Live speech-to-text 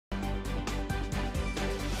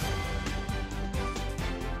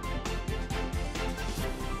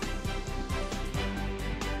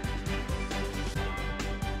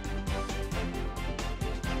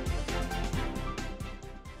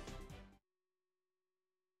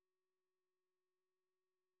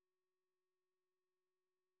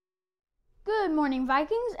Good morning,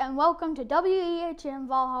 Vikings, and welcome to WEHM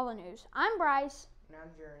Valhalla News. I'm Bryce. And I'm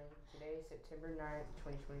Journey. Today is September 9th,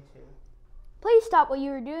 2022. Please stop what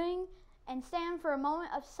you are doing and stand for a moment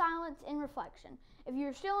of silence and reflection. If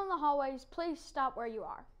you're still in the hallways, please stop where you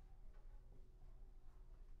are.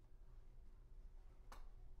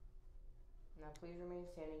 Now please remain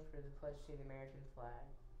standing for the pledge to the American flag.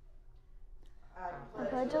 I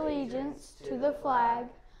pledge allegiance to the flag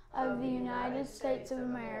of the United States of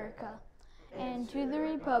America and to the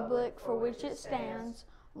republic for which it stands,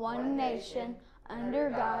 one nation, under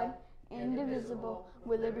God, indivisible,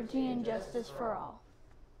 with liberty and justice for all.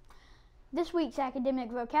 This week's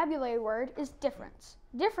academic vocabulary word is difference.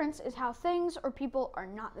 Difference is how things or people are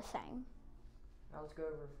not the same. Now let's go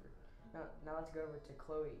over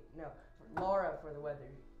to Laura for the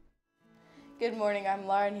weather. Good morning, I'm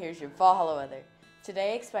Laura and here's your Valhalla weather.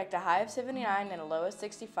 Today expect a high of 79 and a low of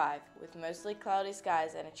 65 with mostly cloudy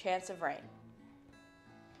skies and a chance of rain.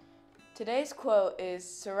 Today's quote is,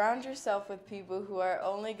 surround yourself with people who are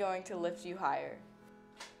only going to lift you higher.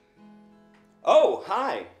 Oh,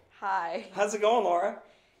 hi. Hi. How's it going, Laura?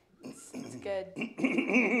 It's good.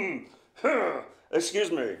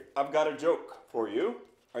 Excuse me, I've got a joke for you.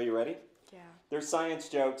 Are you ready? Yeah. They're science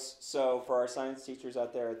jokes, so for our science teachers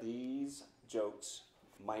out there, these jokes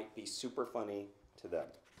might be super funny to them.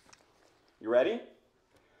 You ready?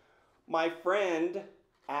 My friend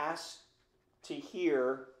asked to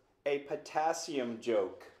hear a potassium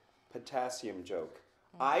joke. Potassium joke.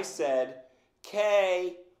 Mm-hmm. I said,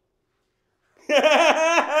 K.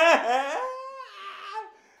 That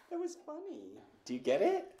was funny. Do you get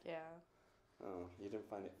it? Yeah. Oh, you didn't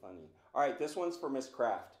find it funny. All right, this one's for Miss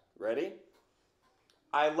Kraft. Ready?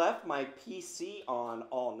 I left my PC on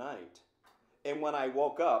all night, and when I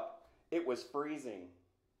woke up, it was freezing.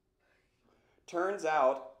 Turns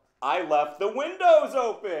out, I left the windows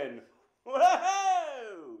open.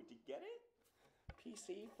 Whoa! Did you get it?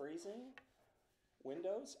 PC, freezing,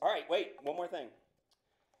 windows. All right, wait, one more thing.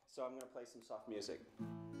 So I'm going to play some soft music.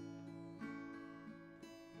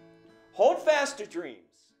 Hold fast to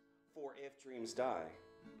dreams, for if dreams die,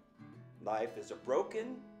 life is a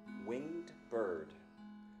broken, winged bird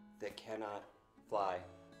that cannot fly.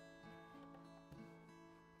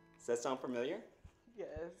 Does that sound familiar?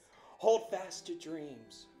 Yes. Hold fast to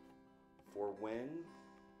dreams, for when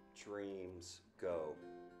dreams go,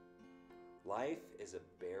 life is a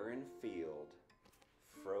barren field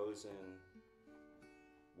frozen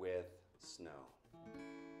with snow.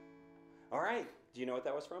 All right, do you know what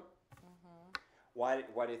that was from? Mm-hmm. Why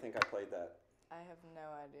do you think I played that? I have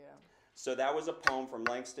no idea. So that was a poem from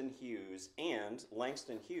Langston Hughes, and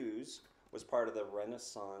Langston Hughes was part of the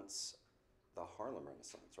Renaissance, the Harlem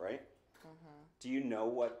Renaissance, right? Mm-hmm. Do you know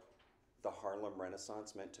what the Harlem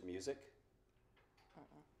Renaissance meant to music?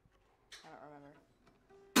 I don't remember.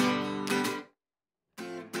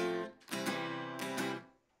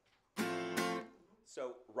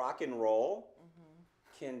 So rock and roll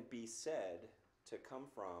can be said to come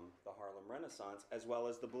from the Harlem Renaissance as well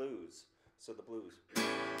as the blues. So the blues.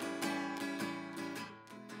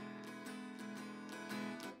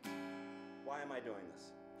 Why am I doing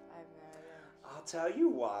this? I have no idea. I'll tell you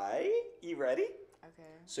why. You ready?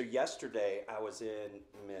 Okay. So yesterday I was in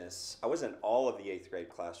all of the 8th grade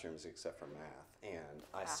classrooms except for math, and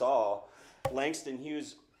I saw Langston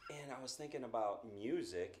Hughes, and I was thinking about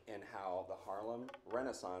music and how the Harlem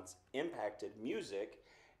Renaissance impacted music,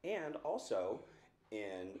 and also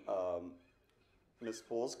in Miss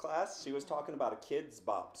Pool's class, she was talking about a Kids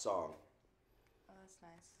Bop song. Oh, that's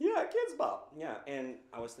nice. Yeah, Kids Bop. Yeah, and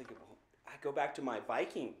I was thinking, well, I go back to my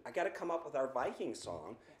Viking. I got to come up with our Viking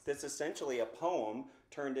song that's essentially a poem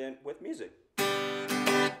turned in with music. So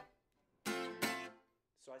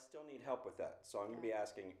I still need help with that. So I'm going to be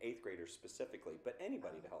asking 8th graders specifically, but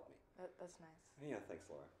anybody to help me. That's nice. Yeah, thanks,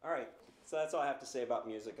 Laura. All right, so that's all I have to say about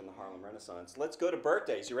music and the Harlem Renaissance. Let's go to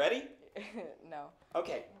birthdays. You ready? No.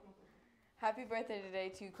 Okay. Happy birthday today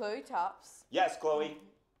to Chloe Tops. Yes, Chloe.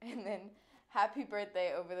 And then happy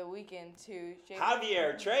birthday over the weekend to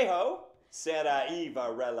Javier Trejo. Sera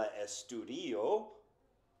Ivarella Estudio.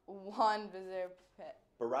 Juan Vizer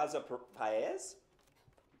Barraza Paez.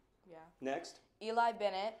 Yeah. Next. Eli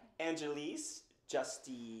Bennett. Angelis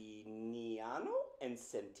Justiniano and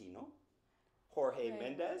Centino. Jorge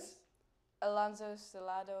Mendez. Alonso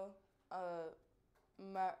Salado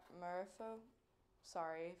Murfo.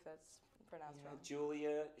 Sorry if that's pronounced wrong.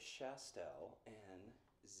 Julia Chastel and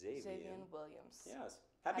Xavier Williams. Yes.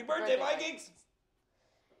 Happy birthday, Vikings!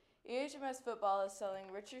 EHMS Football is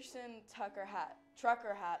selling Richardson trucker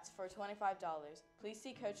hats for $25. Please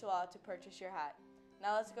see Coach Law to purchase your hat.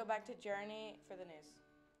 Now let's go back to Journey for the news.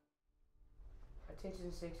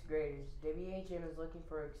 Attention 6th graders. WHM is looking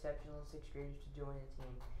for exceptional 6th graders to join the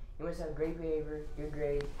team. You must have great behavior, good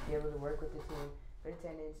grades, be able to work with the team, good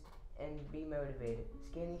attendance, and be motivated.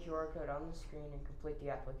 Scan the QR code on the screen and complete the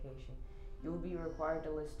application. You will be required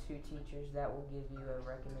to list 2 teachers that will give you a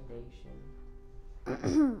recommendation.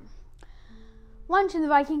 Lunch in the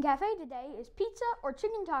Viking Cafe today is pizza or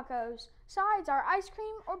chicken tacos. Sides are ice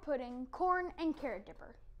cream or pudding, corn, and carrot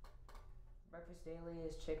dipper. Breakfast daily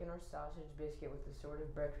is chicken or sausage biscuit with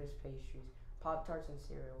assorted breakfast pastries, Pop-Tarts, and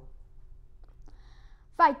cereal.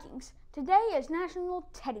 Vikings, today is National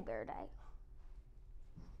Teddy Bear Day.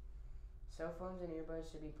 Cell phones and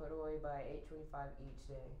earbuds should be put away by 8:25 each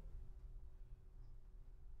day.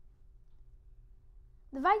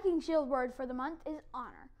 The Viking Shield word for the month is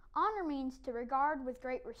honor. Honor means to regard with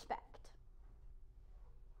great respect.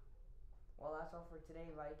 Well, that's all for today,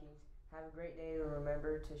 Vikings. Have a great day and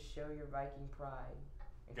remember to show your Viking pride.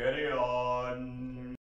 Carry on.